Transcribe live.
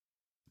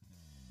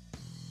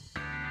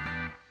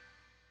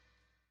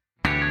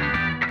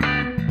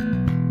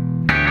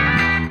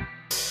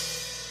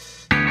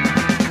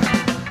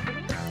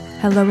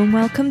Hello and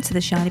welcome to the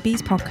Shiny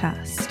Bees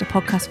podcast, a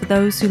podcast for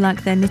those who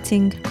like their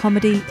knitting,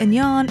 comedy and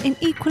yarn in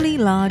equally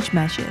large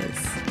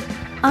measures.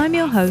 I'm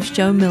your host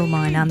Jo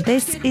Milmine and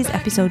this is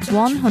episode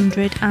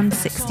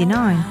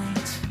 169,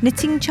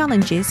 Knitting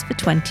Challenges for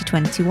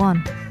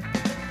 2021.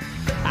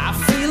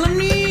 I feel a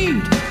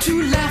need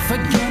to laugh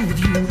again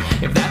with you,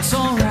 if that's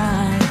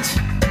alright.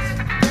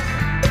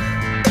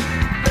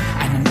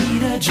 I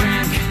need a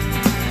drink,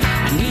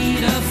 I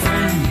need a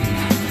friend,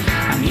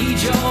 I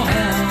need your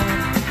help.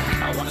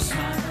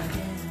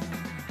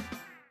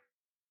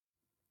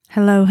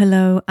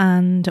 Hello,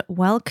 and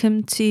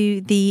welcome to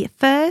the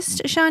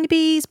first Shiny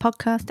Bees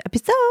podcast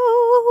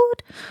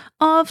episode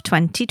of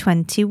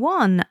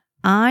 2021.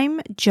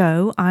 I'm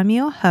Jo, I'm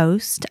your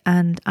host,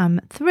 and I'm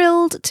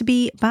thrilled to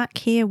be back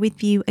here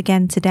with you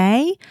again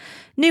today.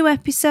 New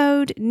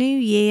episode, new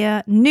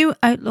year, new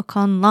outlook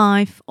on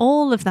life,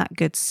 all of that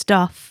good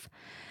stuff.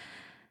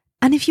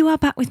 And if you are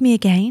back with me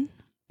again,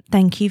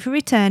 thank you for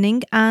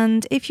returning,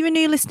 and if you're a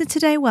new listener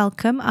today,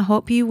 welcome. I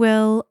hope you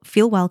will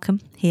feel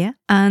welcome here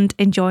and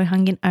enjoy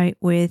hanging out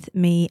with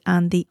me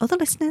and the other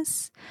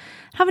listeners,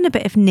 having a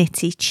bit of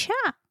nitty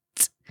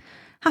chat.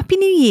 Happy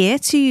New Year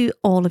to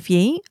all of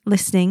you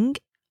listening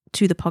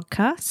to the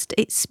podcast.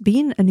 It's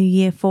been a new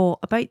year for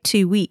about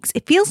 2 weeks.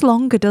 It feels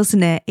longer,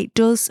 doesn't it? It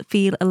does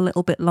feel a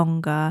little bit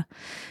longer.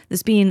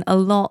 There's been a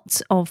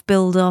lot of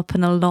build up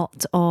and a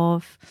lot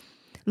of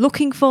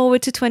looking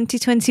forward to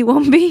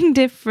 2021 being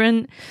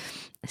different.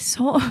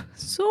 Sort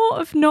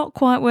of not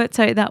quite worked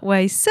out that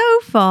way so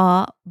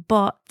far,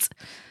 but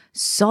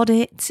sod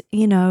it.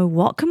 You know,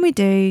 what can we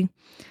do?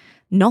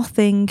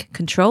 Nothing.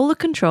 Control the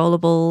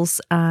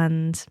controllables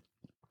and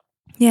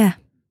yeah,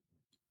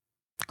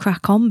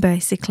 crack on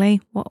basically.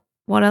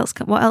 What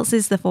else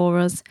is there for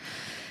us?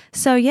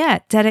 So yeah,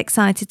 dead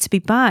excited to be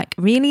back.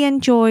 Really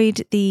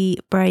enjoyed the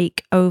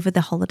break over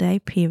the holiday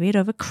period,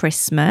 over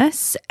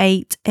Christmas.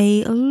 Ate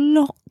a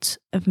lot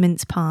of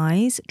mince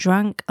pies,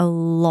 drank a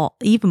lot,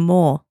 even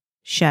more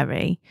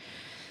sherry.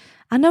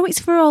 I know it's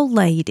for old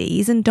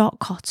ladies and Dot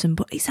Cotton,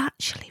 but it's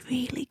actually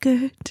really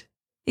good.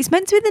 It's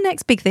meant to be the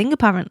next big thing,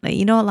 apparently.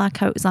 You know, like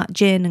how it was like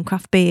gin and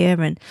craft beer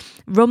and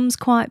rum's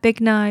quite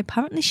big now.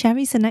 Apparently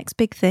sherry's the next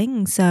big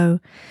thing. So,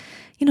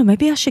 you know,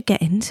 maybe I should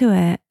get into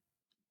it.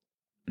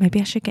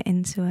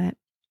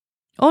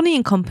 Only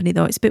in company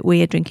though. It's a bit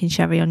weird drinking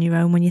sherry on your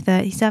own when you're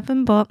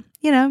 37, but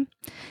you know,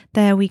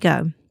 there we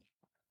go.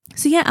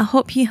 So yeah, I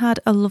hope you had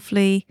a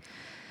lovely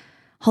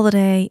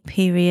holiday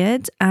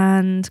period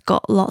and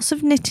got lots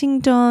of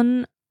knitting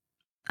done.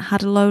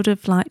 Had a load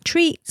of like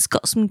treats,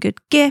 got some good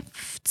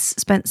gifts,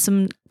 spent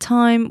some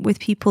time with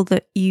people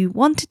that you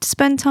wanted to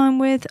spend time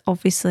with.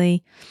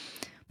 Obviously,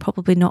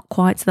 probably not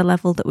quite to the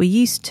level that we're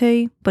used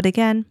to, but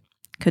again,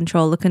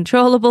 control the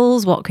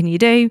controllables. What can you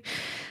do?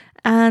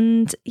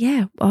 And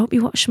yeah, I hope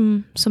you watched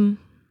some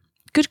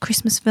good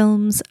Christmas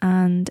films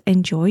and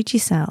enjoyed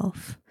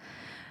yourself.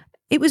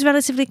 It was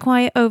relatively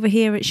quiet over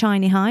here at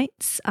Shiny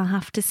Heights, I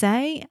have to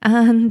say,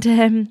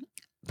 and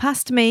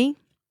past me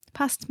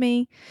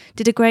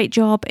did a great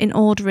job in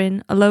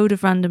ordering a load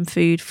of random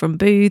food from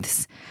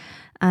booths,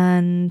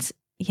 and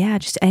yeah,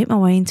 just ate my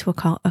way into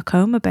a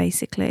coma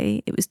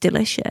basically. It was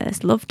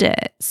delicious, loved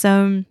it.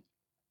 So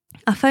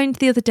I found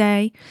the other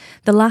day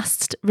the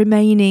last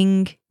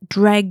remaining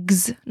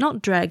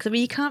not dregs. I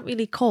mean, you can't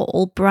really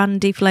call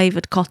brandy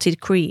flavoured cottage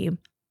cream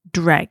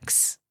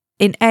dregs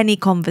in any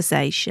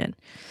conversation.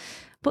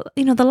 But,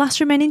 you know, the last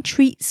remaining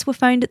treats were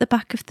found at the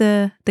back of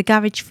the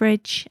garage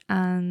fridge.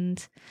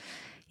 And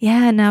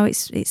yeah, now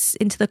it's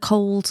into the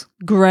cold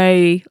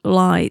grey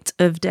light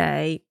of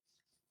day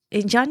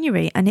in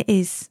January. And it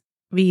is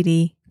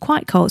really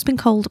quite cold. It's been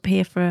cold up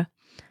here for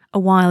a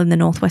while in the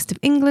northwest of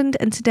England,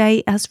 and today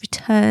it has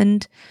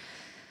returned.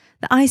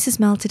 The ice has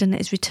melted and it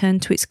has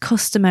returned to its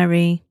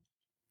customary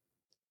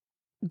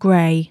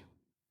grey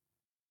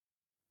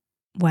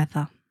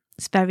weather.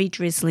 It's very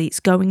drizzly. It's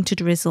going to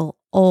drizzle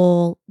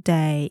all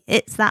day.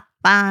 It's that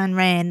fine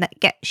rain that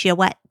gets you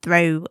wet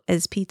through,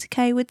 as Peter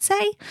Kay would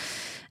say.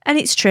 And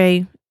it's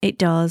true, it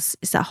does.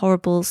 It's that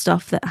horrible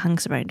stuff that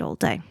hangs around all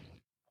day.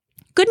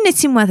 Good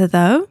knitting weather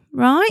though,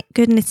 right?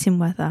 Good knitting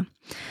weather.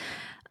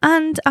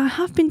 And I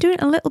have been doing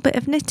a little bit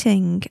of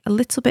knitting.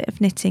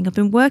 I've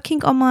been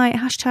working on my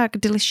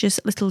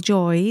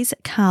 #deliciouslittle_joys,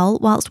 Cal,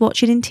 whilst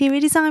watching interior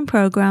design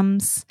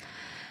programmes,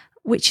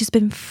 which has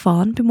been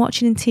fun. Been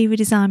watching Interior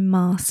Design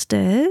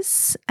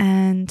Masters,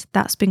 and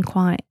that's been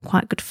quite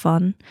good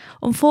fun.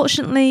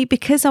 Unfortunately,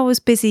 because I was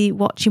busy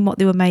watching what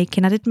they were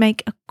making, I did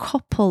make a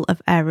couple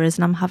of errors,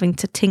 and I'm having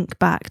to think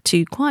back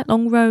to quite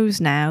long rows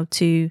now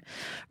to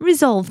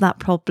resolve that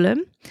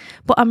problem.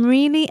 But I'm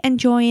really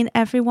enjoying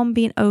everyone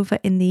being over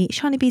in the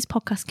Shiny Bees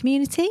podcast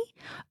community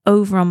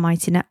over on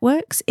Mighty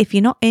Networks. If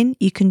you're not in,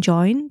 you can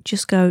join.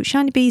 Just go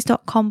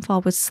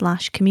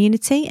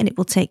shinybees.com/community and it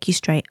will take you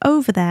straight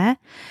over there.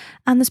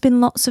 And there's been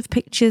lots of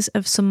pictures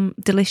of some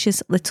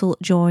delicious little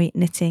joy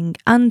knitting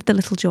and the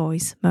little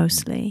joys,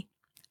 mostly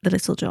the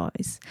little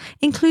joys,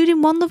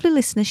 including one lovely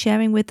listener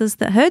sharing with us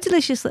that her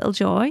delicious little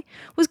joy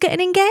was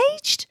getting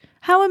engaged.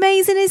 How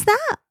amazing is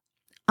that?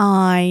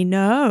 I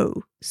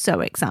know. So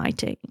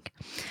exciting.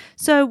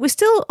 So we're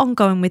still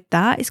ongoing with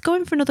that. It's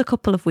going for another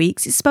couple of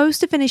weeks. It's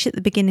supposed to finish at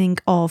the beginning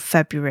of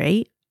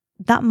February.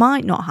 That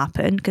might not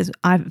happen because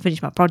I haven't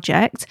finished my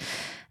project.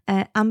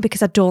 And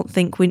because I don't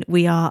think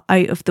we are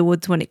out of the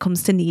woods when it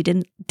comes to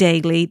needing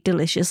daily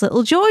delicious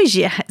little joys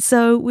yet.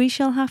 So we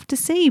shall have to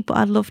see. But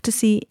I'd love to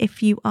see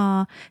if you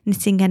are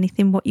knitting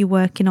anything, what you're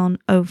working on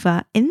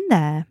over in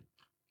there.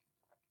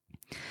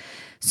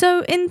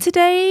 So in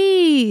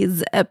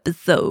today's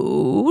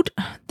episode,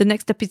 the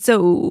next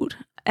episode,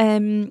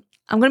 I'm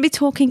going to be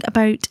talking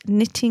about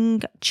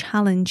knitting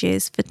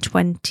challenges for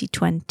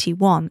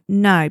 2021.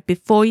 Now,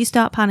 before you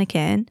start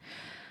panicking,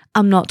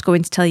 I'm not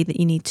going to tell you that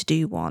you need to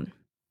do one.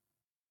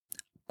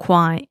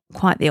 Quite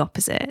the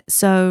opposite.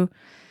 So,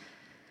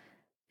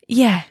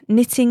 yeah,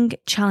 knitting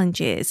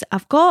challenges.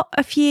 I've got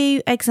a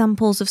few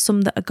examples of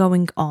some that are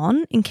going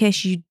on in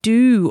case you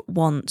do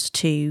want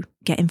to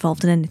get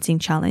involved in a knitting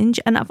challenge.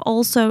 And I've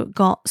also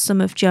got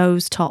some of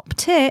Jo's top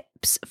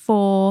tips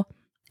for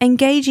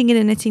engaging in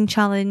a knitting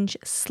challenge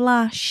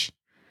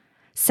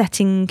 /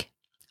 setting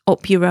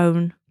up your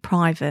own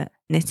private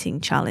knitting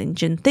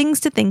challenge and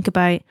things to think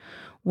about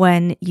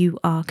when you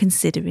are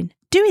considering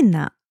doing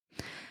that.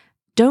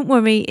 Don't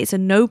worry, it's a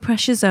no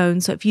pressure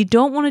zone. So if you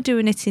don't want to do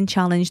a knitting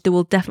challenge, there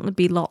will definitely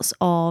be lots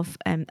of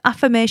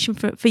affirmation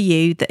for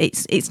you that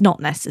it's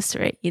not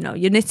necessary. You know,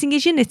 your knitting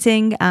is your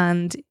knitting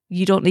and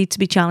you don't need to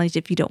be challenged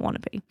if you don't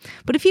want to be.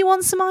 But if you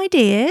want some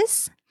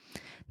ideas,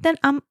 then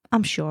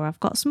I'm sure I've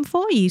got some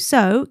for you.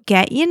 So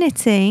get your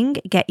knitting,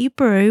 get your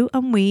brew,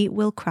 and we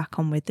will crack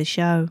on with the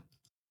show.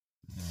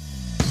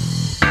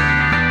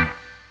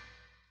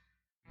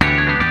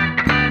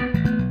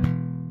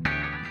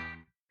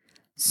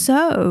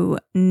 So,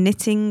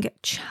 knitting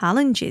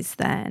challenges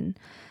then.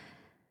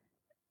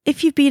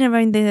 If you've been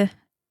around the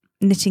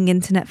knitting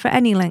internet for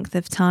any length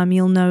of time,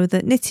 you'll know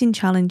that knitting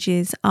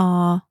challenges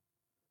are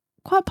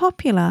quite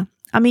popular.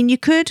 I mean, you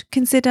could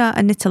consider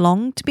a knit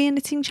along to be a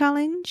knitting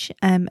challenge,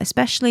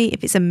 especially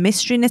if it's a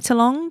mystery knit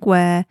along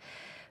where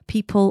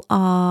people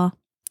are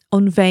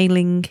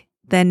unveiling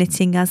their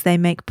knitting as they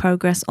make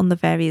progress on the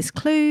various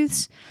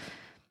clues,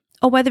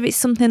 or whether it's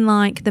something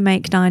like the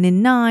Make 9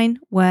 in 9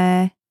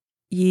 where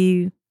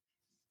you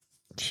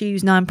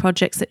choose 9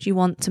 projects that you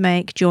want to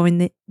make during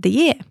the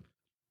year.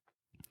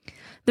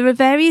 There are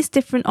various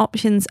different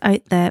options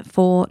out there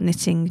for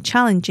knitting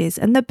challenges,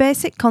 and the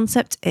basic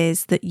concept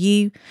is that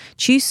you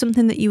choose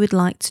something that you would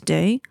like to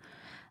do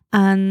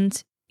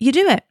and you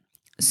do it.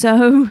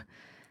 So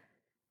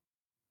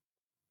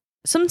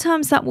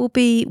sometimes that will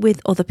be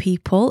with other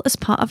people as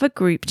part of a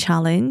group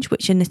challenge,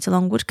 which a knit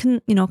along would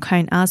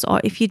count as,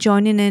 or if you're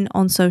joining in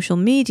on social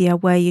media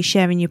where you're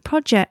sharing your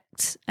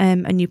project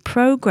and your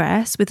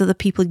progress with other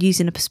people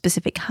using a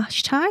specific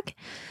hashtag,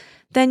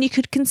 then you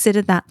could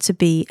consider that to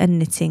be a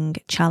knitting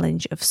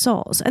challenge of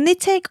sorts. And they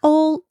take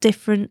all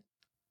different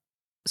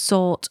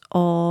sort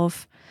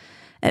of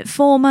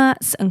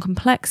formats and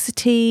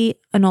complexity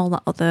and all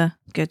that other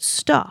good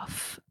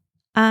stuff.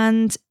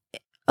 And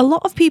a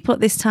lot of people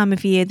at this time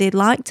of year, they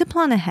like to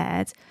plan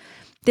ahead.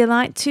 They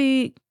like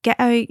to get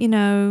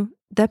out,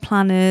 their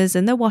planners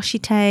and their washi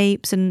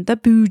tapes and their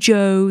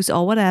bujos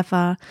or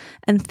whatever,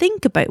 and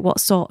think about what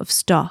sort of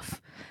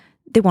stuff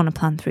they want to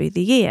plan through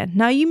the year.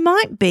 Now, you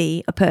might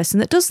be a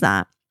person that does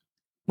that,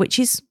 which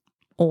is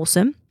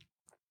awesome,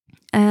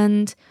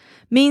 and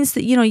means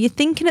that, you're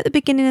thinking at the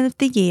beginning of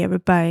the year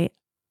about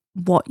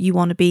what you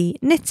want to be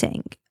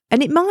knitting.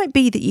 And it might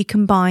be that you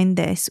combine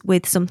this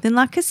with something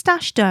like a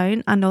stash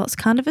down. I know it's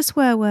kind of a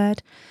swear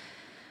word,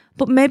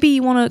 but maybe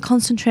you want to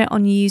concentrate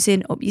on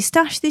using up your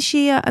stash this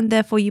year and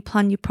therefore you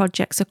plan your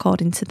projects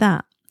according to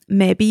that.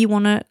 Maybe you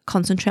want to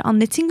concentrate on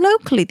knitting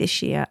locally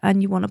this year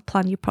and you want to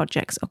plan your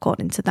projects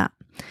according to that.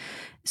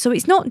 So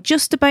it's not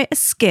just about a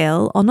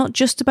skill or not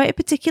just about a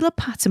particular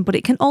pattern, but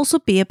it can also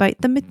be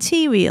about the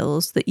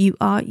materials that you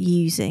are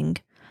using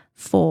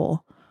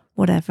for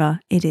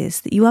whatever it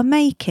is that you are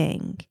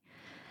making.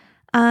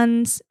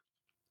 And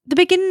the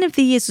beginning of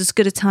the year is as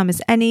good a time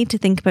as any to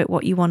think about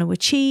what you want to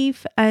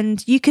achieve.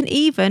 And you can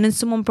even, and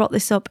someone brought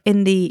this up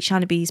in the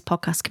Shiny Bees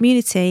podcast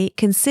community,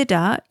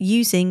 consider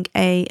using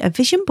a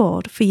vision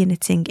board for your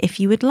knitting if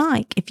you would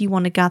like. If you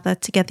want to gather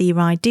together your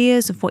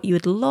ideas of what you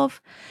would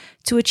love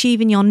to achieve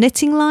in your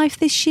knitting life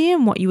this year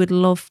and what you would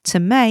love to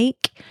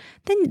make,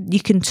 then you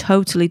can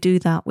totally do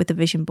that with a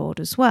vision board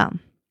as well.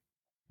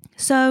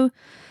 So,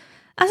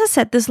 as I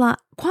said, there's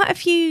quite a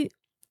few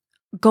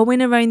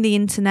going around the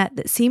internet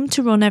that seem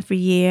to run every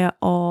year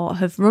or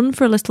have run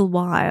for a little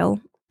while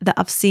that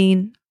I've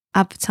seen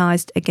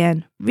advertised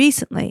again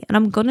recently. And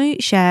I'm going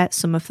to share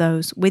some of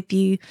those with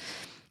you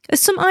as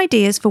some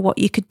ideas for what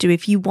you could do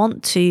if you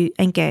want to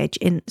engage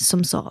in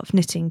some sort of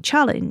knitting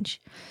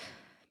challenge.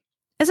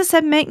 As I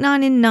said, Make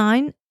 9 in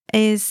 9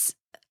 is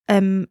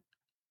one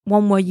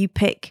where you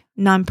pick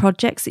 9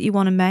 projects that you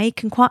want to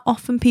make. And quite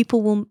often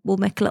people will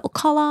make a little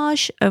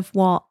collage of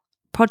what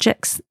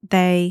projects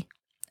they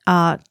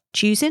are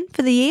choosing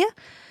for the year,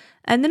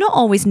 And they're not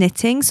always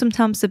knitting.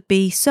 Sometimes it'll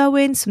be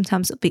sewing,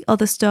 sometimes it'll be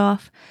other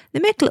stuff. They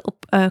make a little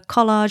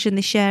collage and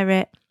they share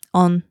it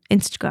on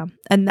Instagram.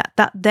 And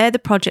that they're the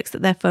projects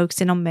that they're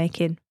focusing on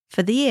making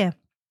for the year.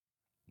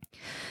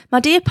 My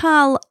dear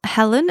pal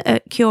Helen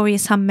at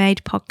Curious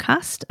Handmade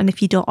podcast, and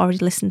if you don't already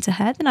listen to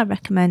her, then I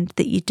recommend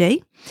that you do.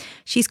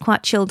 She's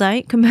quite chilled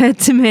out compared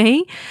to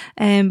me,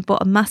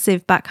 but a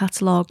massive back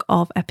catalogue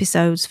of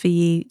episodes for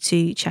you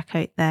to check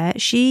out there.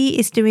 She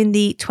is doing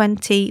the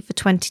 20 for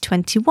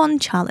 2021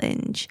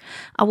 challenge.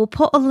 I will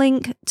put a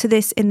link to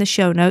this in the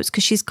show notes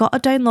because she's got a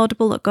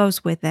downloadable that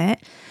goes with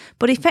it,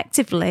 but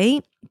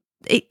effectively,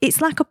 it's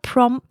like a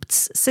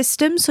prompts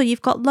system. So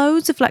you've got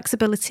loads of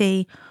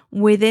flexibility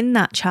within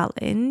that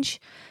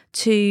challenge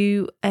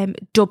to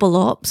double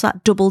up, so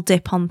that double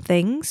dip on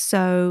things.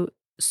 So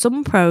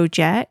some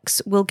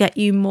projects will get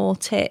you more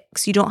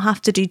ticks. You don't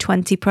have to do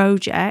 20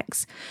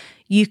 projects.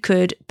 You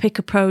could pick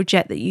a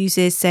project that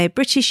uses, say,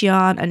 British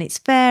yarn and it's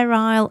Fair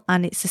Isle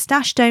and it's a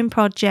stash down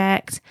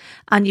project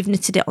and you've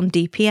knitted it on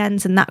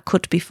DPNs and that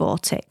could be 4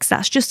 ticks.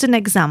 That's just an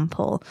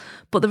example.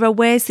 But there are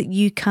ways that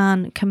you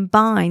can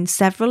combine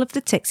several of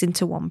the ticks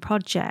into one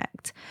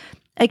project.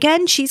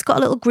 Again, she's got a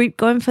little group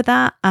going for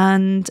that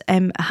and a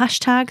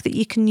hashtag that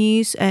you can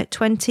use,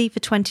 20 for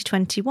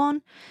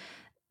 2021.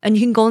 And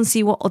you can go and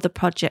see what other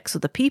projects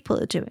other people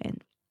are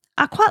doing.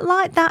 I quite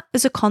like that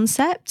as a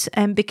concept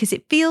because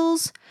it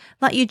feels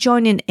like you're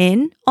joining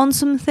in on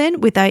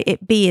something without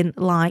it being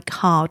like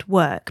hard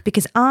work.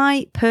 Because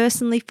I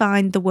personally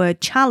find the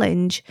word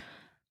challenge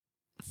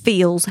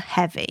feels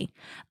heavy.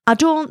 I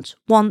don't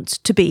want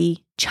to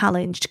be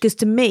challenged because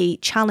to me,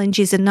 challenge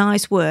is a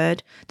nice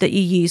word that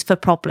you use for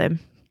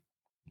problem.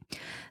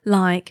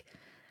 Like,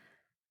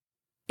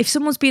 if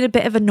someone's been a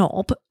bit of a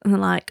knob and they're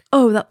like,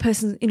 oh, that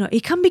person, he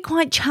can be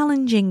quite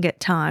challenging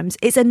at times.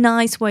 It's a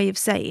nice way of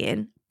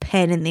saying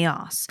pain in the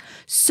arse.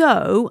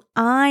 So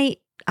I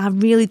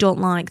really don't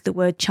like the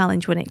word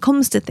challenge when it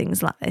comes to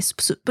things like this.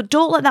 But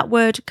don't let that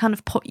word kind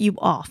of put you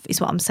off, is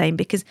what I'm saying,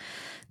 because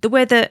the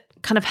way that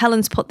kind of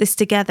Helen's put this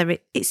together,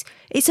 it's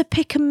a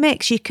pick and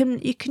mix. You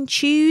can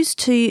choose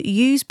to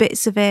use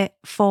bits of it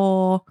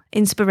for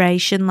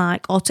inspiration,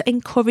 or to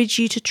encourage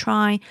you to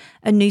try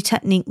a new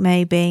technique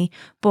maybe,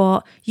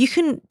 but you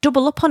can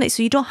double up on it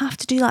so you don't have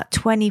to do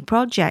 20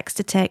 projects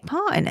to take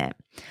part in it.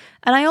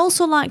 And I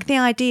also like the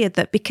idea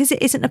that because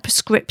it isn't a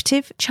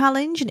prescriptive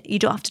challenge and you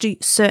don't have to do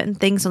certain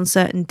things on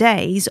certain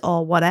days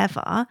or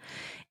whatever,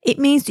 it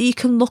means that you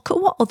can look at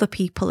what other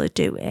people are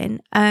doing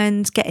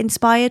and get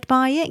inspired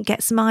by it,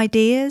 get some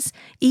ideas.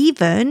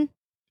 Even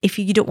if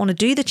you don't want to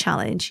do the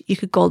challenge, you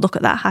could go look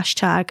at that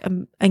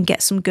hashtag and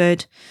get some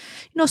good,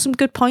 some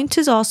good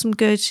pointers or some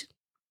good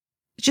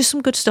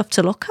stuff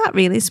to look at,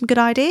 really, some good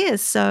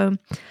ideas. So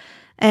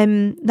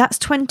that's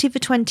 20 for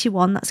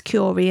 21. That's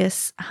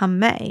Curious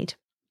Handmade.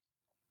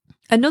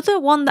 Another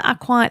one that I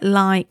quite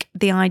like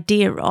the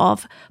idea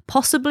of,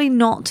 possibly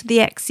not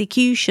the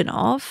execution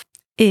of,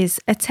 is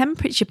a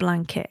temperature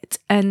blanket.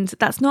 And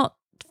that's not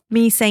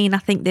me saying I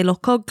think they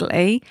look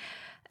ugly.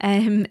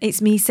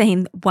 It's me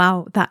saying,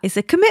 wow, that is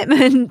a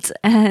commitment.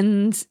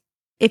 And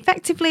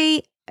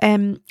effectively,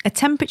 a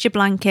temperature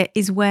blanket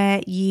is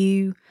where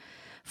you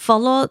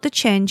follow the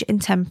change in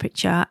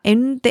temperature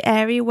in the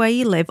area where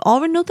you live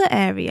or another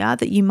area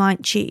that you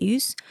might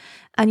choose.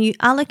 And you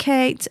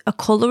allocate a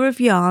colour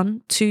of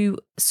yarn to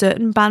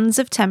certain bands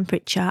of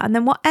temperature. And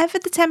then whatever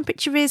the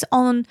temperature is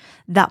on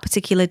that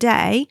particular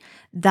day,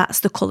 that's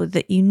the colour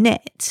that you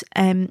knit.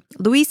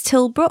 Louise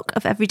Tilbrook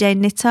of Everyday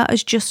Knitter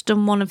has just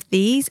done one of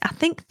these. I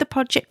think the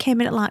project came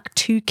in at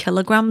 2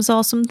 kilograms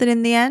or something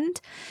in the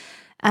end.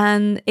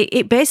 And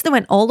it basically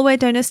went all the way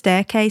down a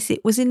staircase.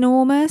 It was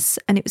enormous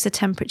and it was a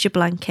temperature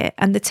blanket.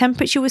 And the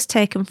temperature was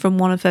taken from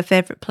one of her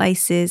favourite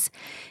places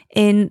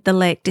in the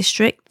Lake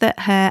District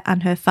that her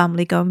and her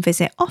family go and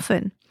visit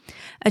often.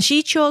 And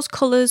she chose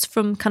colours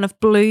from kind of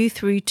blue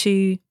through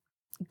to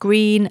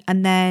green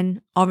and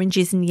then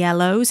oranges and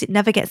yellows. It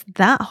never gets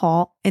that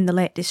hot in the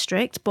Lake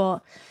District,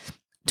 but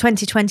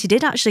 2020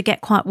 did actually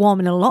get quite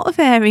warm in a lot of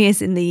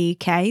areas in the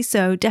UK.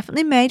 So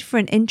definitely made for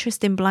an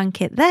interesting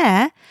blanket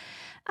there.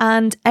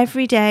 And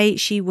every day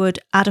she would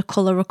add a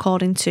colour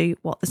according to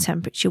what the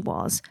temperature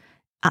was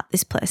at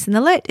this place in the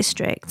Lake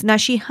District. Now,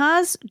 she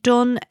has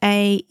done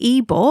an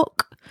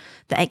ebook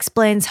that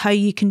explains how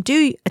you can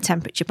do a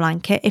temperature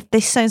blanket if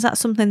this sounds like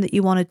something that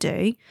you want to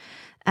do.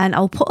 And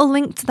I'll put a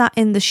link to that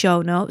in the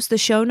show notes. The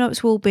show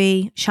notes will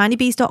be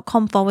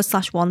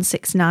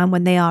shinybees.com/169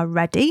 when they are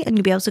ready. And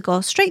you'll be able to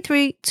go straight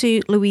through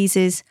to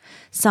Louise's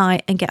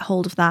site and get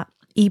hold of that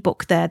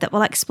ebook there that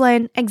will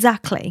explain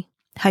exactly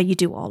how you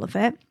do all of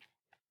it.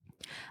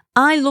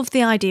 I love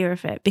the idea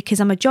of it because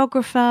I'm a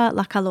geographer.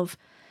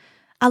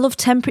 I love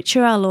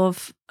temperature. I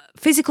love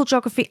physical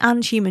geography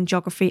and human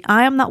geography.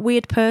 I am that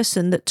weird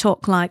person that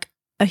took a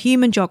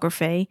human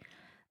geography,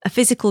 a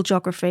physical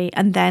geography,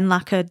 and then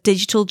a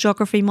digital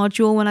geography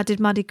module when I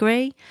did my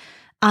degree.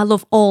 I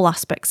love all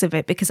aspects of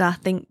it because I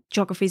think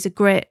geography is a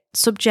great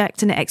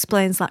subject and it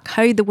explains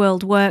how the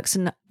world works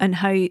and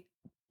how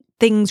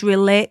things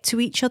relate to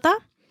each other.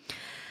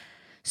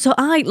 So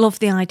I love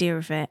the idea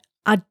of it.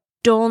 I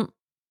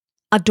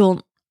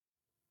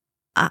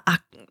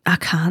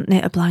can't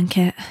knit a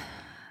blanket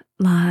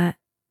like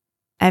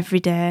every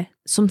day.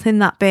 Something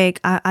that big,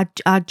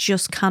 I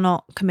just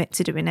cannot commit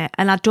to doing it.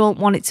 And I don't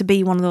want it to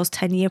be one of those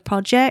 10-year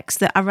projects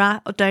that I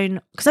write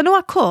down, because I know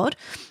I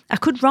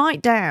could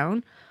write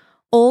down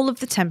all of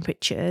the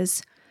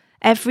temperatures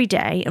every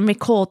day and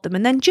record them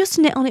and then just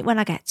knit on it when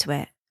I get to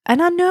it.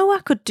 And I know I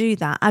could do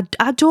that.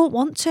 I don't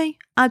want to.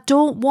 I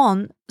don't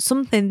want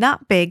something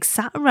that big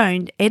sat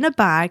around in a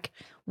bag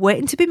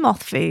waiting to be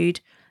moth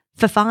food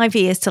for 5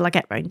 years till I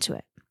get round to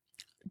it.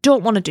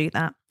 Don't want to do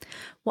that.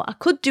 What I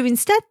could do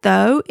instead,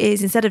 though,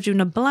 is instead of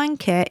doing a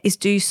blanket, is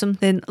do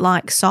something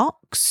like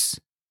socks.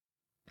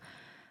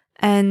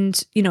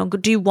 And,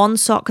 do one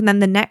sock and then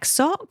the next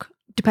sock,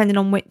 depending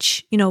on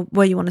which,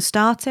 where you want to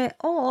start it,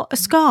 or a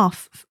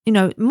scarf,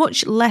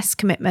 much less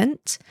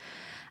commitment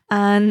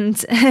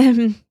and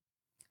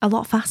a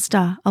lot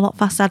faster.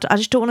 I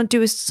just don't want to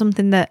do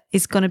something that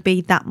is going to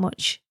be that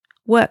much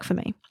work for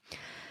me.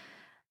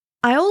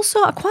 I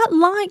quite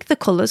like the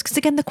colours because,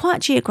 again, they're quite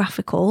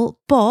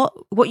geographical, but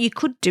what you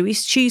could do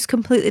is choose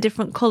completely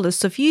different colours.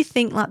 So if you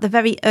think like the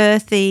very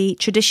earthy,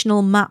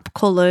 traditional map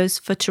colours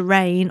for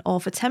terrain or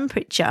for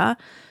temperature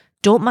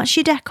don't match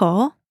your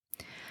decor,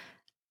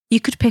 you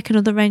could pick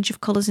another range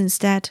of colours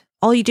instead.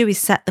 All you do is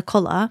set the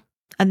colour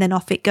and then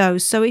off it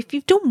goes. So if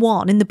you've done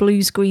one in the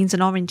blues, greens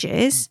and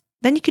oranges,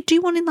 then you could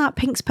do one in like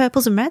pinks,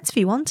 purples and reds if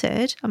you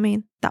wanted. I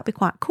mean, that'd be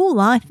quite cool,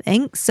 I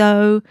think.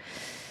 So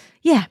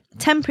yeah,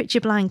 temperature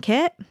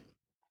blanket.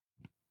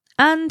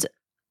 And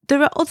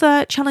there are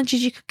other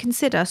challenges you could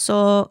consider.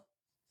 So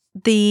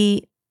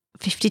the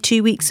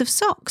 52 weeks of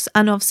socks.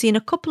 And I've seen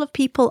a couple of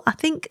people, I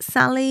think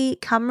Sally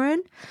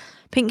Cameron,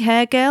 Pink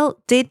Hair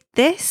Girl, did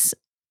this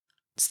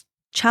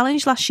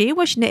challenge last year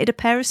where she knitted a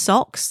pair of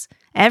socks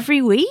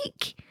every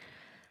week.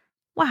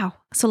 Wow,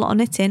 that's a lot of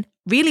knitting.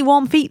 Really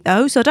warm feet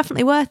though, so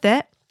definitely worth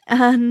it.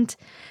 And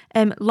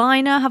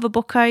Liner have a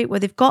book out where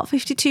they've got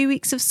 52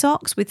 weeks of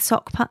socks with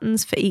sock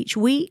patterns for each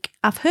week.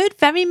 I've heard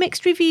very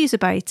mixed reviews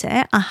about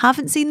it. I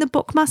haven't seen the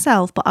book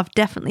myself, but I've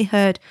definitely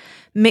heard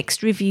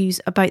mixed reviews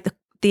about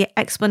the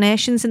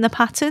explanations in the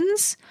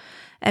patterns.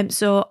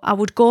 So I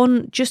would go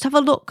and just have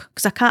a look,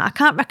 because I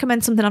can't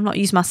recommend something I've not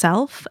used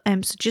myself.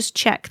 So just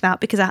check that,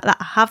 because I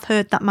have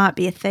heard that might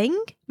be a thing,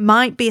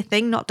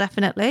 not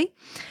definitely.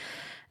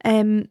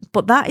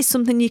 But that is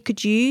something you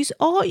could use,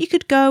 or you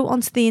could go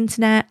onto the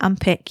internet and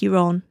pick your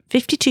own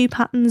 52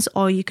 patterns,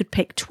 or you could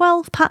pick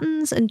 12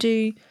 patterns and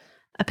do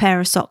a pair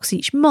of socks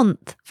each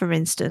month, for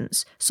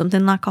instance.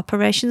 Something like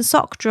Operation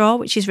Sock Draw,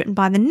 which is written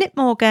by the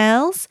Knitmore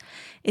Girls,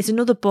 is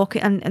another book,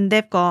 and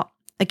they've got,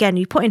 again,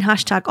 you put in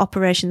hashtag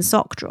Operation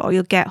Sock Draw,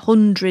 you'll get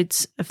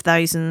hundreds of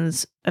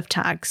thousands of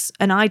tags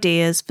and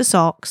ideas for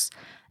socks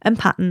and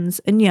patterns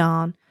and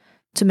yarn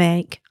to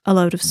make a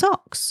load of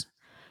socks.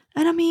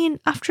 And I mean,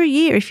 after a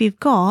year, if you've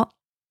got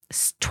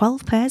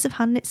 12 pairs of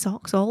hand knit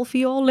socks all for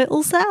your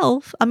little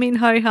self, I mean,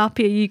 how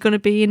happy are you going to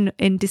be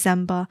in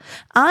December?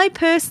 I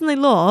personally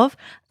love,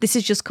 this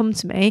has just come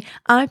to me,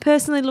 I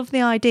personally love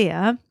the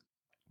idea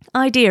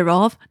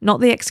of,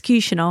 not the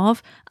execution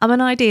of, I'm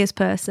an ideas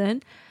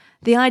person,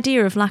 the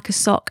idea of like a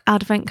sock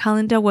advent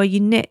calendar where you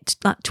knit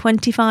like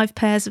 25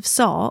 pairs of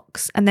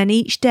socks, and then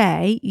each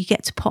day you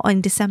get to put on,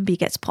 in December, you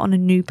get to put on a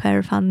new pair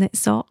of hand knit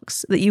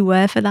socks that you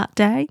wear for that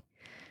day.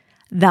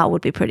 That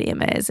would be pretty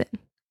amazing.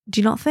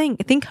 Do you not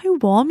think? Think how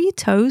warm your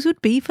toes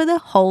would be for the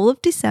whole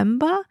of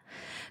December.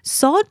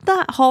 Sod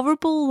that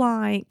horrible,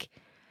 like,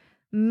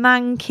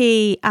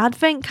 manky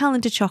advent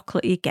calendar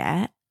chocolate you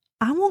get.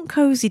 I want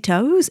cozy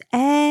toes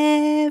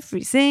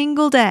every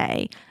single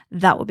day.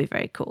 That would be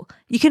very cool.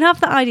 You can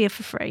have that idea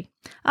for free.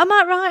 I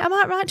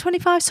might write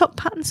 25 sock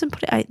patterns and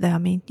put it out there. I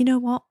mean, you know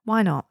what?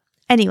 Why not?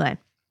 Anyway.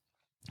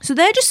 So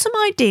they're just some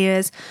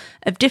ideas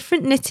of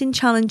different knitting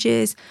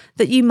challenges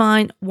that you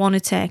might want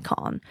to take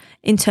on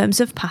in terms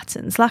of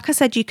patterns. Like I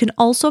said, you can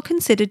also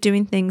consider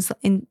doing things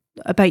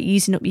about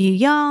using up your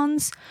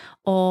yarns,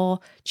 or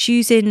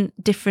choosing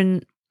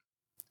different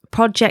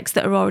projects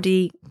that are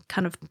already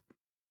kind of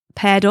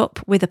paired up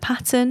with a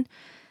pattern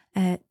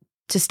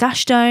to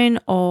stash down,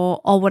 or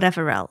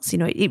whatever else.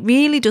 It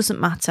really doesn't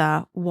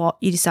matter what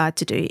you decide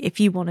to do if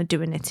you want to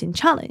do a knitting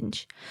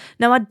challenge.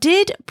 Now, I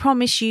did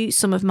promise you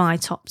some of my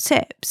top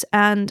tips,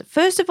 and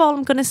first of all,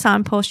 I'm going to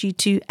signpost you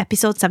to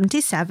episode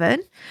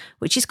 77,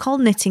 which is called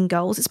Knitting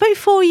Goals. It's about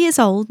 4 years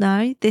old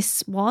now,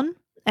 this one,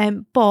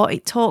 but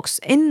it talks,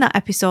 in that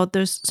episode,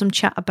 there's some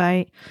chat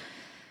about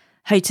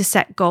how to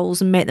set goals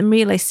and make them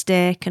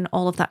realistic and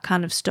all of that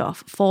kind of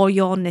stuff for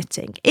your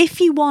knitting. If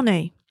you want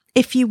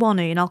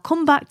to, and I'll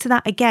come back to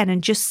that again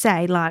and just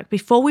say, like,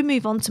 before we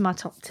move on to my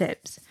top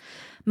tips,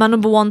 my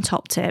number one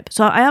top tip,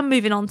 so I am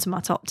moving on to my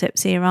top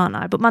tips here, aren't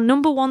I? But my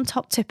number one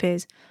top tip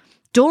is,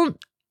 don't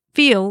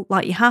feel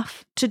like you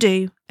have to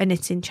do a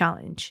knitting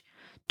challenge.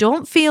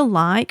 Don't feel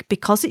like,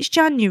 because it's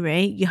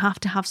January, you have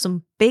to have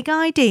some big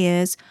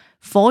ideas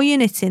for your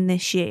knitting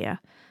this year.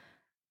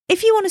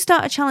 If you want to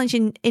start a challenge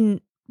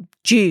in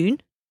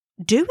June,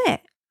 do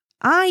it.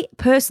 I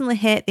personally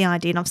hate the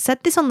idea, and I've said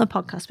this on the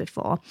podcast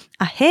before,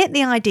 I hate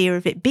the idea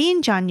of it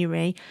being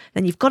January,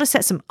 then you've got to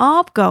set some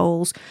ARB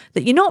goals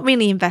that you're not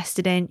really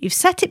invested in. You've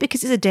set it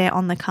because it's a date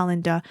on the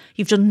calendar.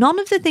 You've done none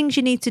of the things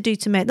you need to do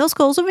to make those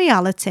goals a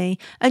reality,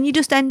 and you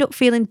just end up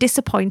feeling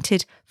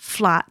disappointed,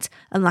 flat,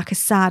 and like a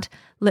sad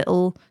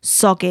little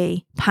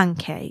soggy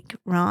pancake,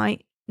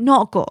 right?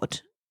 Not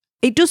good.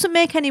 It doesn't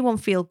make anyone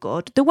feel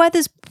good. The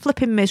weather's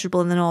flipping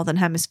miserable in the Northern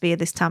Hemisphere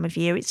this time of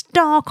year. It's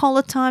dark all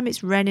the time.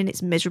 It's raining.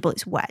 It's miserable.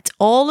 It's wet.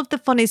 All of the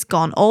fun is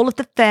gone. All of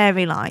the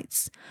fairy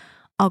lights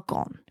are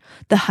gone.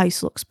 The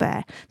house looks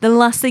bare. The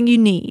last thing you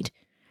need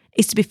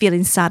is to be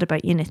feeling sad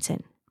about your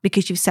knitting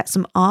because you've set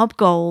some ARB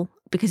goal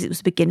because it was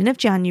the beginning of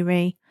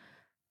January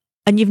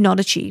and you've not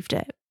achieved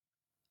it.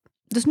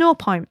 There's no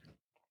point.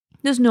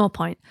 There's no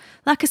point.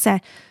 Like I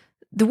said,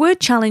 the word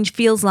challenge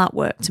feels like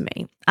work to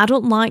me. I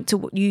don't like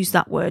to use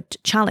that word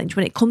challenge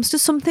when it comes to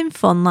something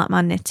fun like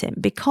my knitting,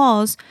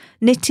 because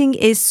knitting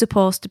is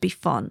supposed to be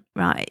fun,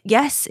 right?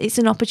 Yes, it's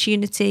an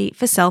opportunity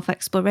for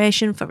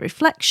self-exploration, for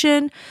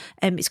reflection.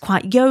 It's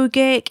quite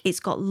yogic. It's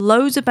got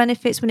loads of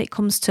benefits when it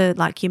comes to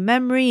like your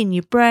memory and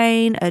your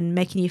brain and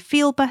making you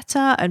feel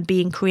better and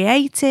being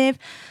creative.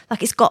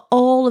 Like it's got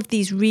all of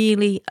these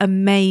really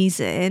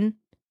amazing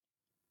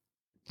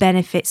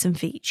benefits and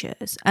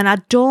features. And I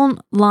don't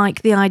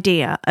like the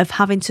idea of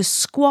having to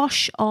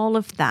squash all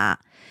of that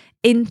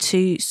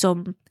into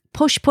some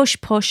push,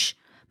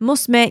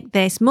 must make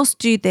this, must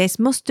do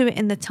it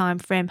in the time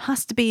frame,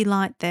 has to be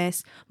like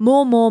this,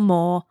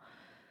 more.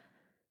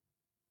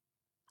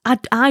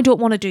 I don't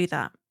want to do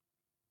that.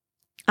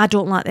 I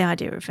don't like the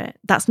idea of it.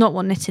 That's not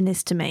what knitting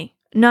is to me.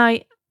 Now,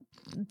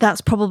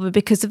 that's probably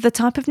because of the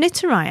type of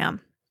knitter I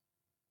am.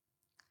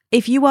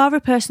 If you are a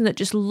person that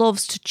just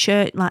loves to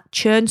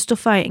churn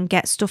stuff out and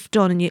get stuff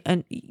done,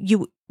 and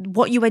you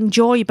what you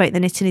enjoy about the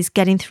knitting is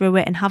getting through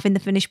it and having the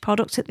finished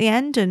product at the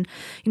end, and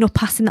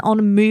passing that on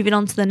and moving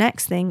on to the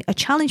next thing, a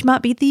challenge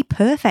might be the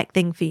perfect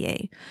thing for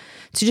you.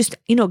 To just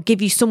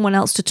give you someone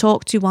else to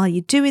talk to while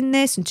you're doing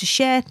this, and to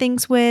share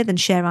things with, and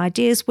share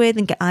ideas with,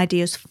 and get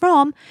ideas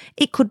from.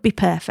 It could be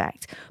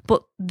perfect.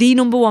 But the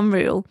number one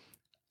rule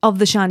of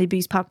the Shiny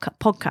Bees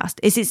podcast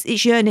is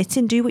it's your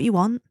knitting. Do what you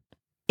want.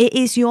 It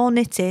is your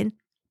knitting.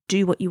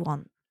 Do what you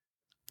want.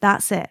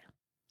 That's it.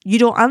 You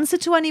don't answer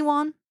to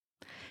anyone.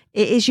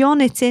 It is your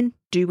knitting.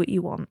 Do what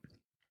you want.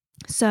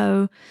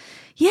 So,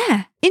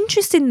 yeah,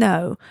 interesting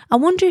though. I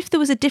wonder if there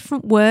was a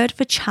different word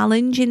for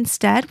challenge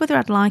instead, whether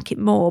I'd like it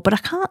more, but I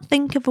can't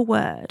think of a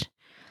word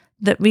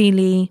that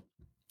really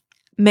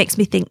makes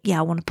me think, yeah,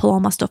 I want to pull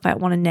all my stuff out. I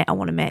want to knit. I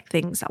want to make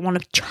things. I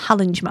want to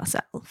challenge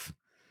myself.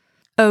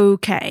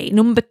 Okay,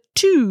 number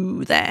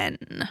 2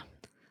 then.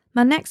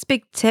 My next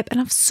big tip,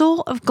 and I've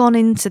sort of gone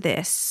into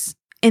this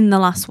in the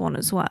last one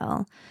as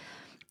well,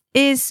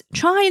 is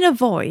try and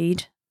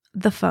avoid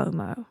the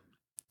FOMO.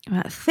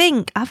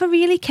 Have a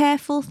really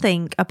careful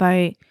think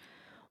about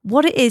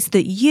what it is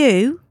that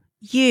you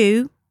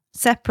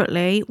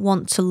separately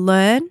want to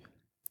learn,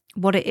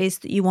 what it is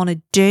that you want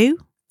to do,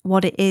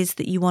 what it is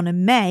that you want to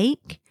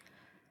make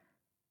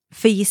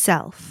for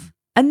yourself.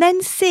 And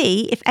then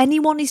see if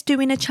anyone is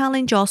doing a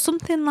challenge or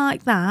something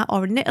like that,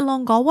 or a knit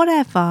along or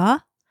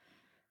whatever,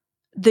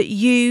 that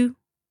you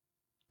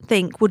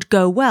think would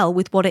go well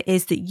with what it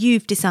is that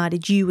you've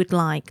decided you would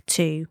like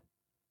to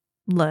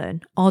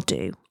learn or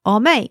do or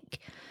make.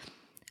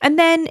 And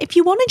then if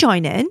you want to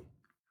join in,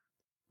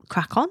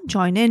 crack on,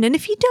 join in. And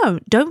if you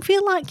don't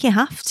feel like you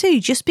have to.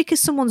 Just because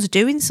someone's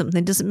doing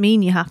something doesn't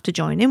mean you have to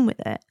join in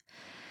with it.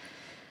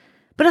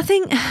 But I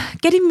think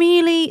getting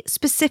really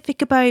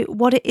specific about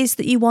what it is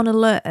that you want to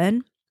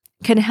learn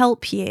can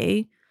help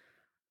you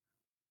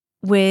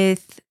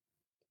with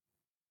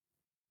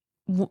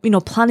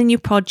planning your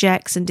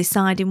projects and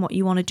deciding what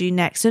you want to do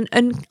next,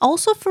 and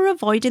also for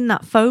avoiding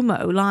that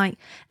FOMO. Like,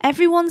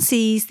 everyone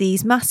sees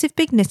these massive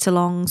big knit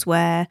alongs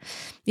where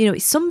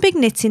it's some big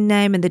knitting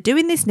name and they're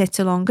doing this knit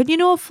along, and you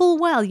know full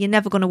well you're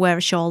never going to wear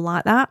a shawl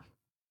like that.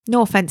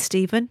 No offense,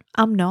 Stephen,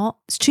 I'm not.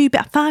 It's too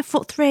big.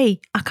 5'3".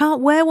 I can't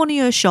wear one of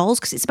your shawls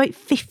because it's about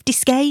 50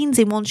 skeins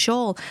in one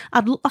shawl.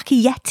 I'd look like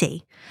a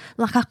yeti.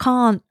 Like, I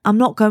can't. I'm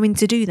not going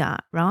to do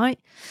that, right?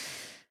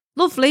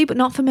 Lovely, but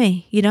not for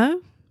me,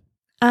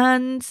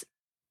 And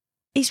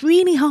it's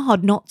really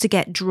hard not to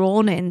get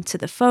drawn into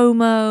the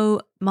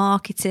FOMO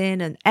marketing,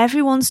 and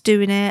everyone's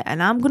doing it,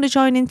 and I'm going to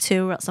join in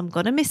too, or else I'm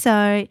going to miss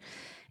out.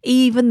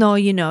 Even though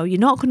you're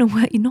not going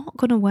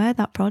to wear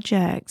that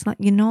project. Like,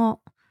 you're not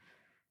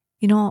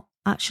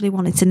actually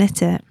wanting to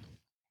knit it.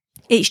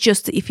 It's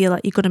just that you feel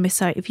like you're going to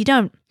miss out if you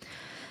don't.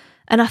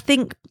 And I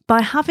think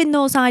by having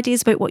those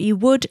ideas about what you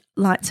would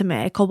like to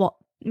make, or what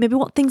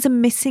things are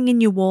missing in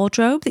your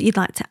wardrobe that you'd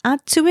like to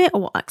add to it,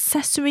 or what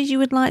accessories you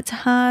would like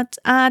to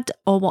add,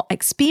 or what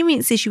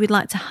experiences you would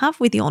like to have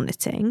with your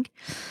knitting.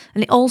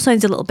 And it all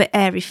sounds a little bit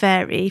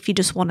airy-fairy if you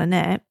just want to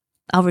knit.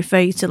 I'll refer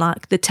you to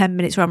like the 10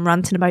 minutes where I'm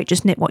ranting about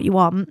just knit what you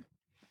want.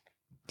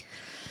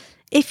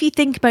 If you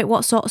think about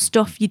what sort of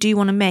stuff you do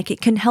want to make,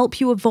 it can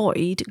help you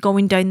avoid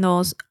going down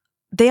those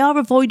they are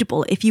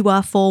avoidable if you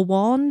are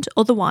forewarned.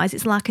 Otherwise,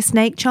 it's like a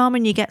snake charm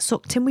and you get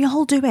sucked in. We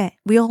all do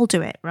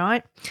it,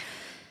 right?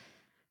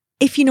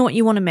 If you know what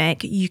you want to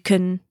make, you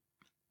can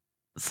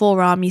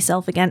forearm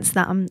yourself against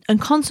that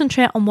and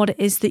concentrate on what it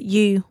is that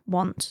you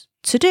want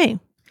to do.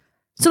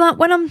 So like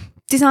when I'm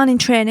designing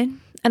training,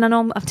 and I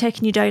know I've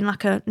taken you down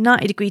like a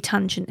 90-degree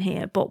tangent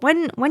here, but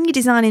when you're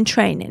designing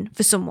training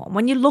for someone,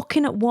 when you're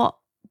looking at what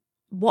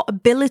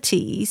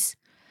abilities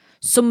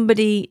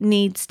somebody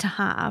needs to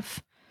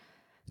have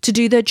to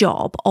do their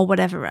job or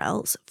whatever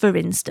else, for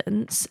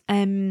instance,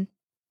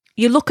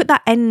 you look at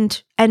that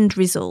end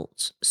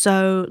result.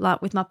 So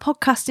like with my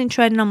podcasting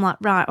training, I'm like,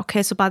 right,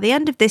 okay, so by the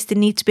end of this, they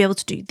need to be able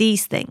to do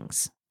these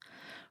things.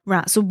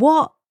 Right,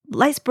 so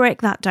let's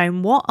break that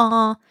down.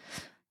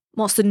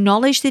 What's the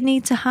knowledge they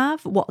need to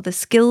have? What are the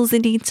skills they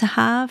need to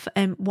have?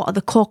 And what are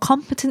the core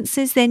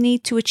competencies they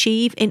need to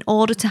achieve in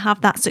order to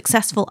have that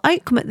successful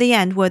outcome at the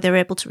end where they're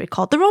able to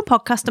record their own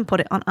podcast and put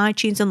it on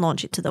iTunes and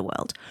launch it to the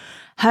world?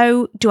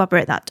 How do I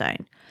break that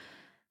down?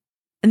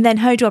 And then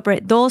how do I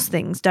break those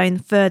things down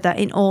further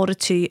in order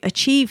to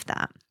achieve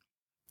that?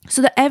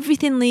 So that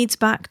everything leads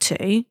back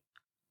to,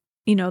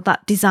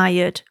 that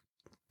desired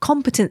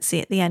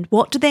competency at the end.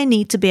 What do they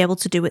need to be able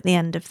to do at the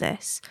end of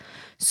this?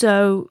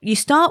 So you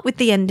start with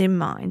the end in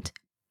mind.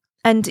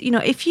 And,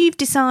 if you've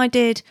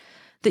decided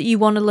that you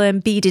want to learn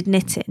beaded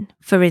knitting,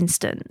 for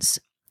instance,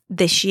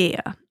 this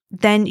year,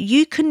 then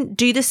you can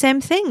do the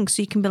same thing.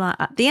 So you can be like,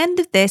 at the end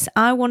of this,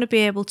 I want to be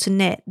able to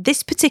knit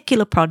this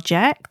particular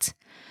project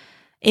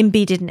in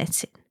beaded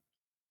knitting.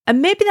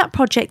 And maybe that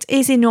project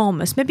is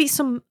enormous. Maybe it's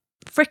some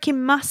freaking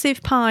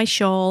massive pie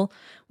shawl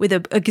with a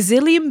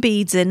gazillion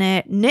beads in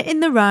it, knitting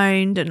the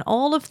round and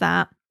all of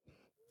that.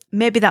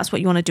 Maybe that's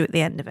what you want to do at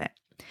the end of it.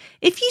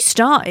 If you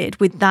started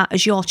with that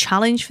as your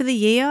challenge for the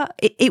year,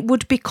 it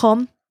would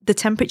become the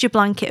temperature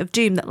blanket of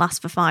doom that lasts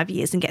for 5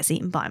 years and gets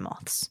eaten by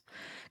moths.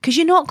 Because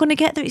you're not going to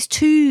get there. It's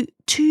too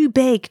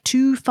big,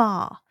 too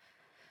far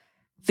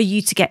for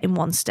you to get in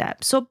one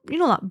step. So,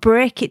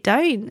 break it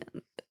down.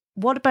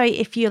 What about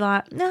if you're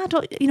like, no,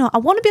 I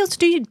want to be able to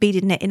do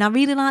beaded knitting. I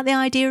really like the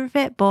idea of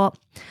it, but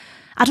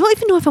I don't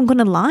even know if I'm going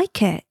to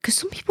like it. Because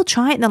some people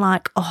try it and they're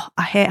like, oh,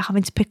 I hate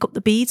having to pick up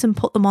the beads and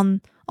put them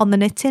on the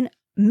knitting.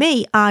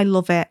 Me, I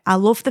love it. I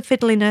love the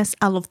fiddliness.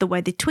 I love the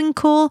way they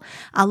twinkle.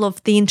 I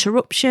love the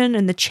interruption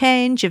and the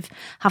change of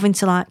having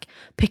to like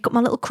pick up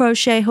my little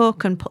crochet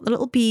hook and put the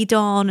little bead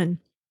on. And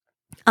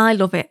I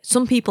love it.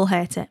 Some people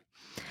hate it.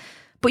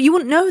 But you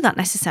wouldn't know that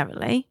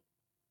necessarily.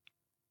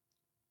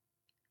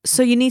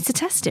 So you need to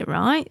test it,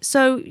 right?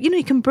 So,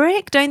 you can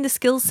break down the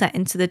skill set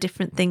into the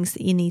different things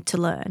that you need to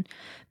learn.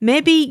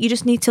 Maybe you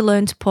just need to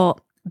learn to put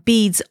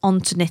beads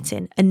onto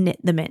knitting and knit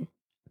them in.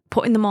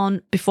 Putting them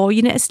on before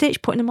you knit a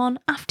stitch, putting them on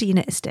after you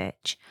knit a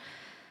stitch.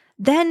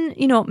 Then,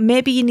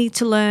 maybe you need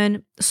to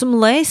learn some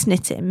lace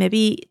knitting.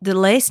 Maybe the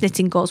lace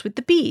knitting goes with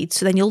the beads.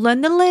 So then you'll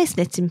learn the lace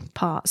knitting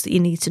parts that you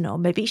need to know.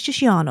 Maybe it's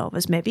just yarn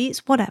overs. Maybe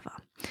it's whatever.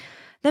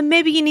 Then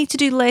maybe you need to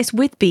do lace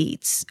with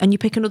beads and you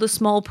pick another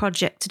small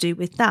project to do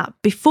with that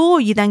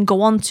before you then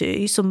go on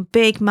to some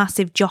big,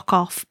 massive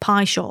jock-off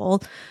pie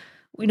shawl,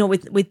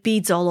 with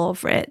beads all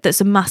over it.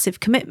 That's a massive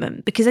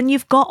commitment because then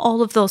you've got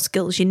all of those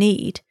skills you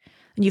need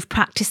and you've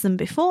practiced them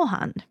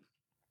beforehand.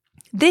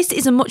 This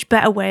is a much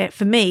better way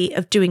for me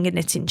of doing a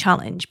knitting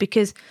challenge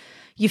because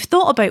you've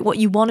thought about what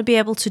you want to be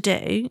able to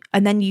do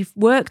and then you've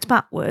worked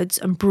backwards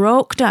and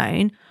broke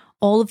down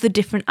all of the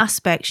different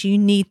aspects you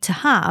need to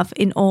have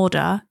in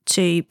order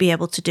to be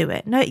able to do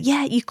it. Now,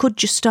 yeah, you could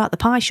just start the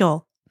pie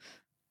shawl.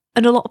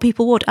 And a lot of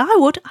people would.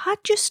 I'd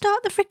just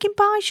start the freaking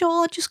pie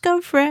shawl. I'd just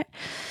go for it.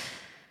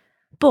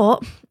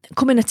 But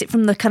coming at it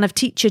from the kind of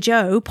Teacher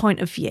Joe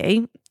point of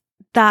view,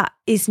 that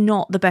is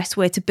not the best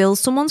way to build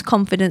someone's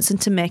confidence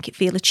and to make it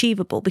feel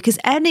achievable because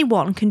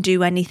anyone can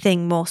do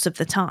anything most of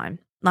the time.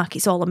 Like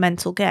it's all a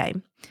mental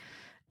game.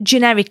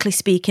 Generically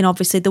speaking,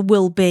 obviously, there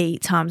will be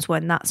times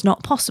when that's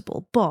not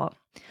possible. But,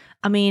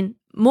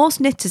 most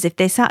knitters, if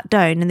they sat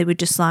down and they were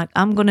just like,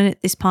 I'm going to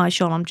knit this pie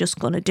shawl, I'm just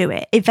going to do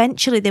it,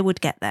 eventually they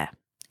would get there.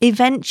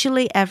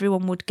 Eventually,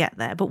 everyone would get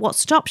there. But what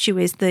stops you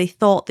is the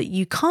thought that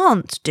you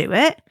can't do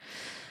it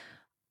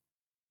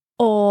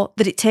or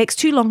that it takes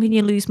too long and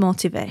you lose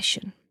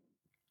motivation.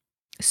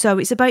 So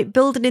it's about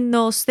building in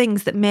those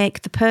things that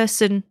make the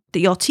person that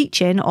you're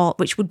teaching, or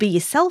which would be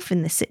yourself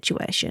in this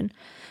situation,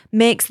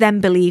 makes them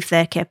believe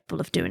they're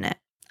capable of doing it,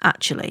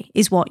 actually,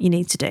 is what you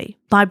need to do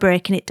by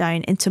breaking it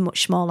down into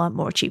much smaller,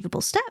 more achievable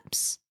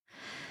steps.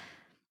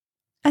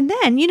 And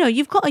then,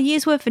 you've got a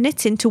year's worth of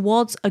knitting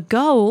towards a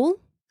goal,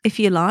 if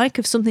you like,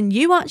 of something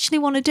you actually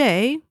want to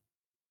do.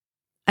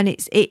 And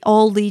it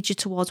all leads you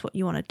towards what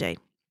you want to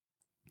do.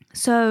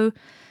 So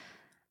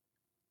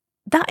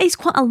that is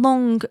quite a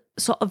long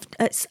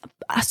it's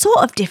a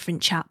sort of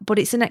different chat, but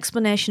it's an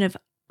explanation of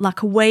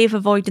like a way of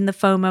avoiding the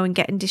FOMO and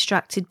getting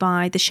distracted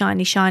by the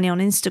shiny on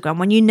Instagram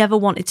when you never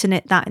wanted to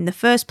knit that in the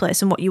first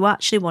place and what you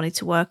actually wanted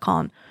to work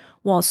on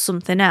was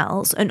something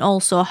else, and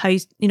also how,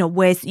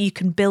 ways that you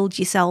can build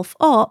yourself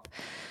up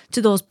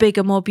to those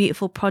bigger, more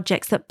beautiful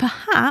projects that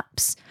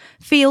perhaps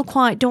feel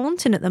quite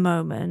daunting at the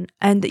moment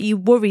and that you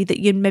worry that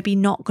you're maybe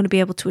not going to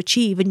be able to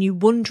achieve, and you're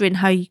wondering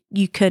how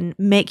you can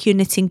make your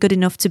knitting good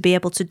enough to be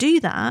able to do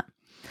that.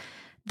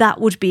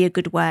 That would be a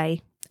good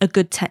way, a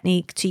good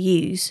technique to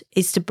use,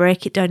 is to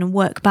break it down and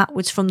work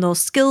backwards from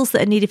those skills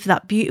that are needed for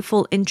that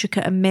beautiful,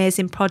 intricate,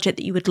 amazing project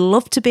that you would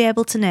love to be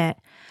able to knit,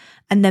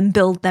 and then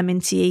build them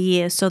into your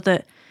year so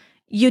that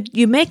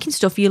you're making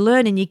stuff, you're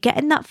learning, you're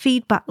getting that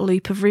feedback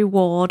loop of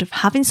reward, of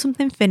having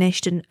something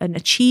finished and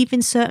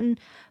achieving certain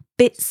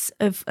bits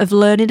of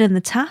learning and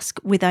the task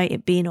without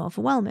it being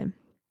overwhelming.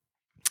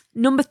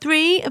 Number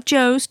 3 of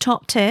Jo's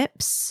top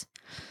tips,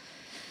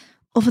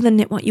 other than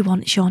knit what you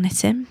want, it's your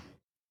knitting,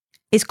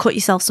 is cut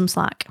yourself some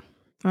slack,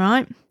 all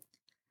right?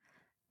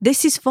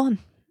 This is fun.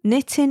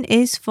 Knitting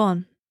is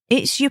fun.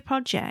 It's your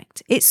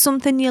project. It's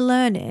something you're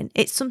learning.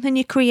 It's something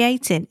you're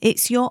creating.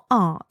 It's your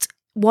art.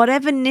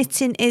 Whatever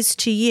knitting is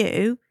to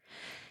you,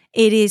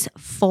 it is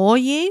for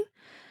you,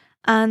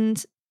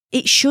 and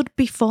it should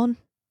be fun.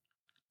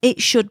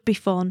 It should be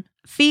fun.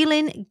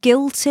 Feeling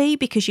guilty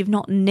because you've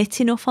not knit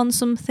enough on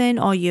something,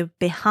 or you're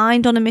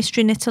behind on a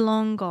mystery knit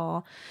along,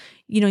 or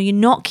you're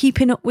not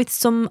keeping up with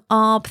some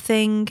ARB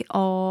thing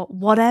or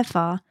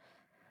whatever,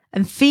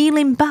 and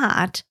feeling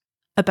bad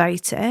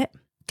about it,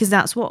 because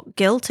that's what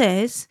guilt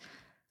is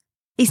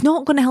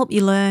not going to help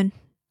you learn.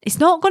 It's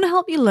not going to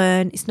help you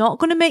learn. It's not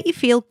going to make you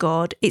feel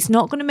good. It's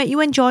not going to make you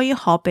enjoy your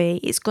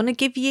hobby. It's going to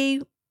give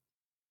you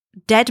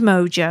dead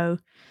mojo.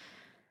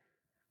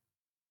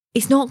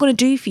 It's not going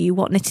to do for you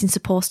what knitting's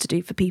supposed to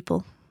do for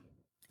people.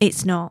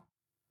 It's not.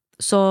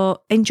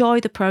 So enjoy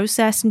the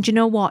process. And do you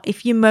know what?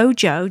 If your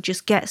mojo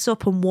just gets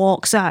up and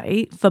walks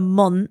out for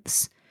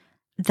months,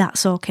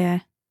 that's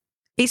okay.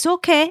 It's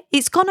okay.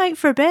 It's gone out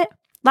for a bit.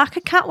 Like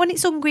a cat, when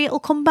it's hungry, it'll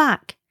come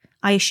back.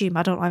 I assume.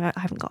 I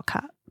haven't got a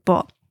cat,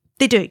 but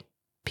they do.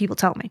 People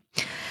tell me.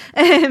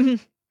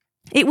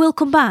 It will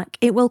come back.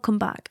 It will come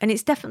back. And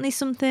it's definitely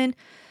something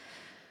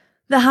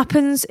that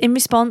happens in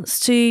response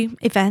to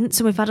events.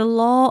 And we've had a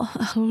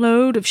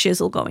load of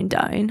shizzle going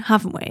down,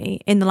 haven't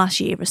we, in the last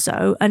year or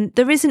so. And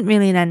there isn't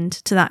really an end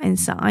to that in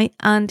sight.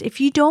 And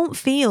if you don't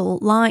feel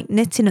like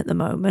knitting at the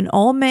moment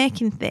or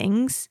making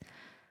things,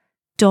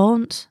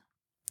 don't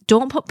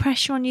put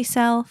pressure on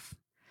yourself.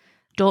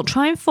 Don't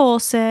try and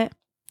force it.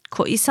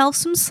 Cut yourself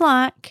some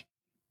slack.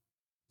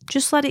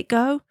 Just let it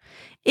go.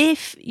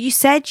 If you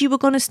said you were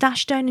going to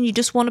stash down and you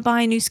just want to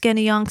buy a new skein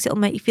of yarn because it'll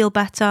make you feel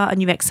better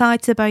and you're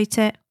excited about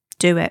it,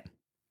 do it.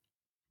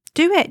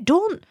 Do it.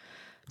 Don't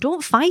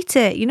fight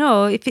it.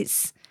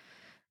 If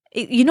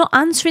you're not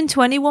answering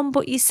to anyone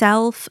but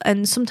yourself,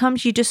 and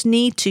sometimes you just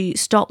need to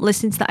stop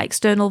listening to that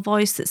external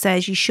voice that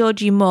says you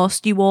should, you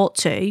must, you ought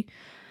to,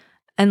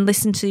 and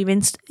listen to your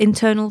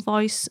internal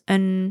voice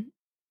and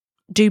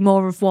do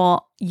more of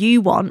what you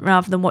want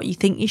rather than what you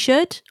think you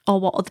should or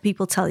what other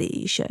people tell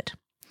you should.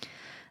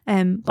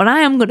 But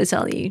I am going to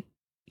tell you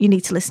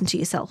need to listen to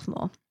yourself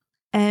more.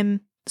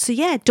 So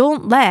yeah,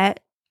 don't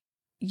let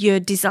your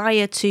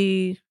desire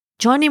to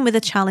join in with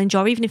a challenge,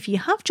 or even if you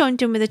have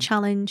joined in with a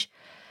challenge,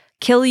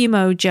 kill your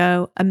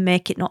mojo and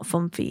make it not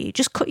fun for you.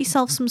 Just cut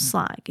yourself some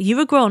slack.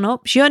 You're a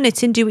grown-up, it's your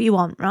knitting, do what you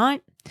want,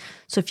 right?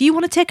 So if you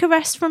want to take a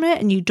rest from it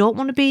and you don't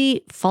want to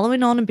be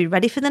following on and be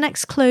ready for the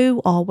next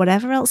clue or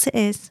whatever else it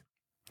is,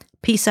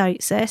 peace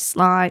out, sis.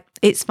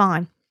 It's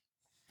fine.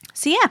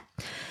 So yeah,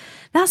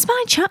 that's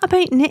my chat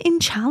about knitting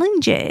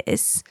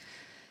challenges.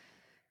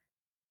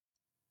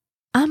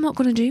 I'm not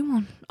going to do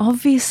one.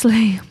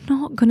 Obviously, I'm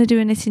not going to do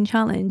a knitting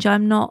challenge.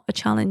 I'm not a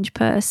challenge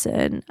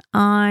person.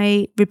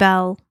 I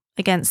rebel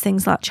against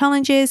things like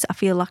challenges. I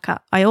feel like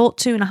I ought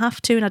to and I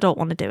have to, and I don't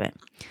want to do it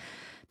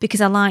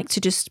because I like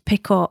to just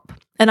pick up.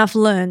 And I've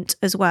learnt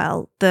as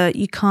well that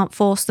you can't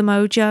force the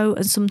mojo,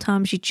 and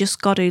sometimes you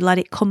just got to let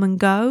it come and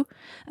go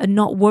and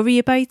not worry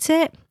about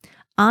it.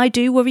 I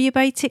do worry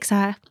about it because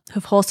I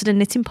have hosted a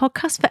knitting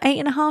podcast for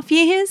 8.5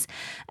 years.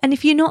 And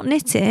if you're not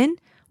knitting,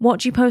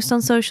 what do you post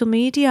on social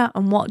media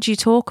and what do you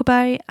talk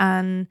about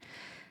and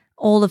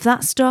all of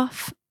that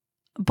stuff?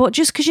 But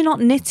just because you're not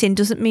knitting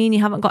doesn't mean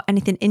you haven't got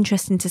anything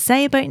interesting to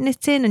say about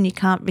knitting, and you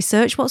can't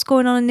research what's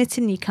going on in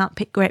knitting, you can't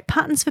pick great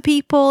patterns for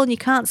people, and you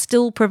can't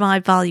still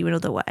provide value in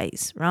other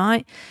ways,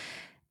 right?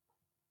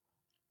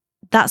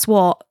 That's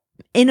what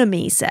inner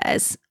me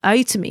says.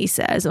 Outer me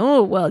says,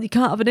 oh, well, you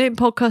can't have a knitting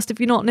podcast if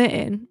you're not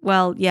knitting.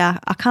 Well, yeah,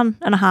 I can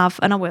and I have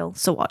and I will,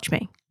 so watch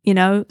me,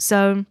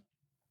 So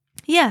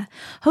yeah,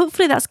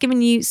 hopefully that's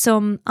given you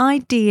some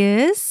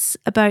ideas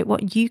about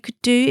what you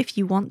could do if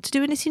you want to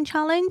do a knitting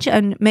challenge,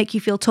 and make you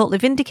feel totally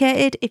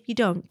vindicated if you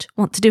don't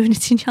want to do a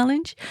knitting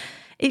challenge.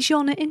 It's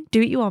your knitting,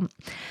 do what you want.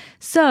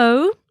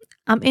 So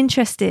I'm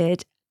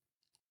interested.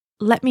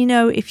 Let me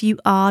know if you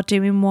are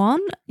doing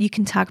one. You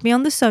can tag me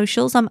on the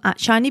socials. I'm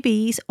at Shiny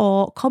Bees,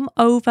 or come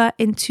over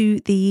into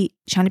the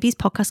Shiny Bees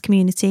podcast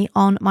community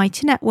on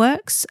Mighty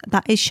Networks.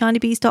 That is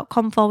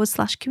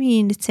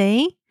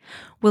shinybees.com/community.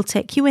 We'll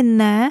take you in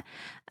there,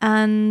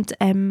 and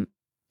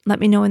let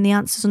me know in the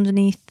answers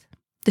underneath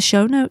the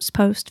show notes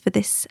post for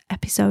this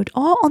episode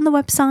or on the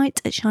website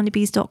at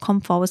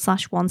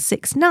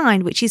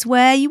shinybees.com/169, which is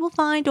where you will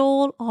find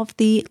all of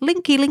the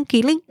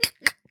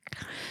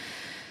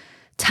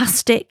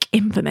linky-tastic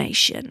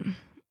information.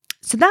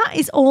 So that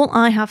is all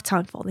I have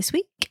time for this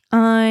week.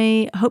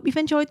 I hope you've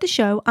enjoyed the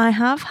show. I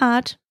have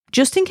had,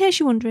 just in case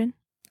you're wondering,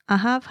 I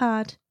have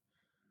had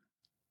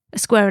a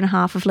square and a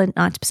half of Lindt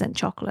 90%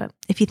 chocolate.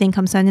 If you think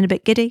I'm sounding a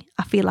bit giddy,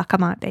 I feel like I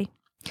might be.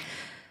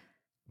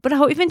 But I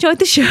hope you've enjoyed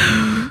the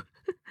show.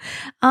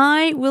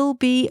 I will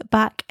be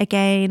back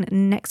again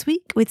next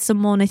week with some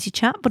more nitty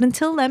chat. But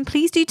until then,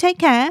 please do take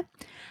care.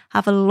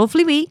 Have a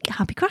lovely week.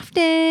 Happy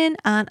crafting.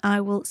 And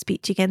I will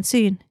speak to you again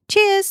soon.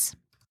 Cheers.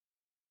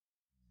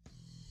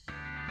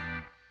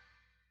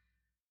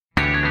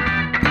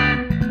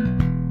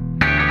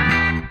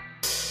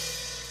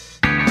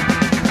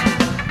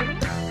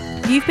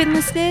 You've been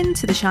listening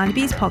to the Shiny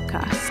Bees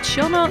podcast.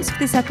 Show notes for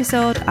this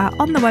episode are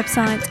on the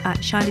website at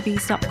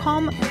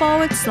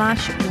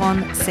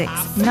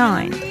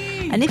shinybees.com/169.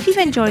 And if you've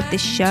enjoyed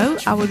this show,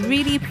 I would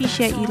really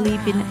appreciate you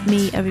leaving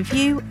me a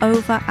review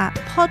over at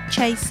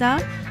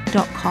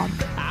podchaser.com.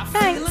 Thanks. I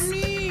feel a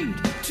need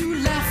to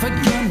laugh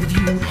again with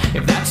you,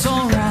 if that's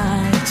alright.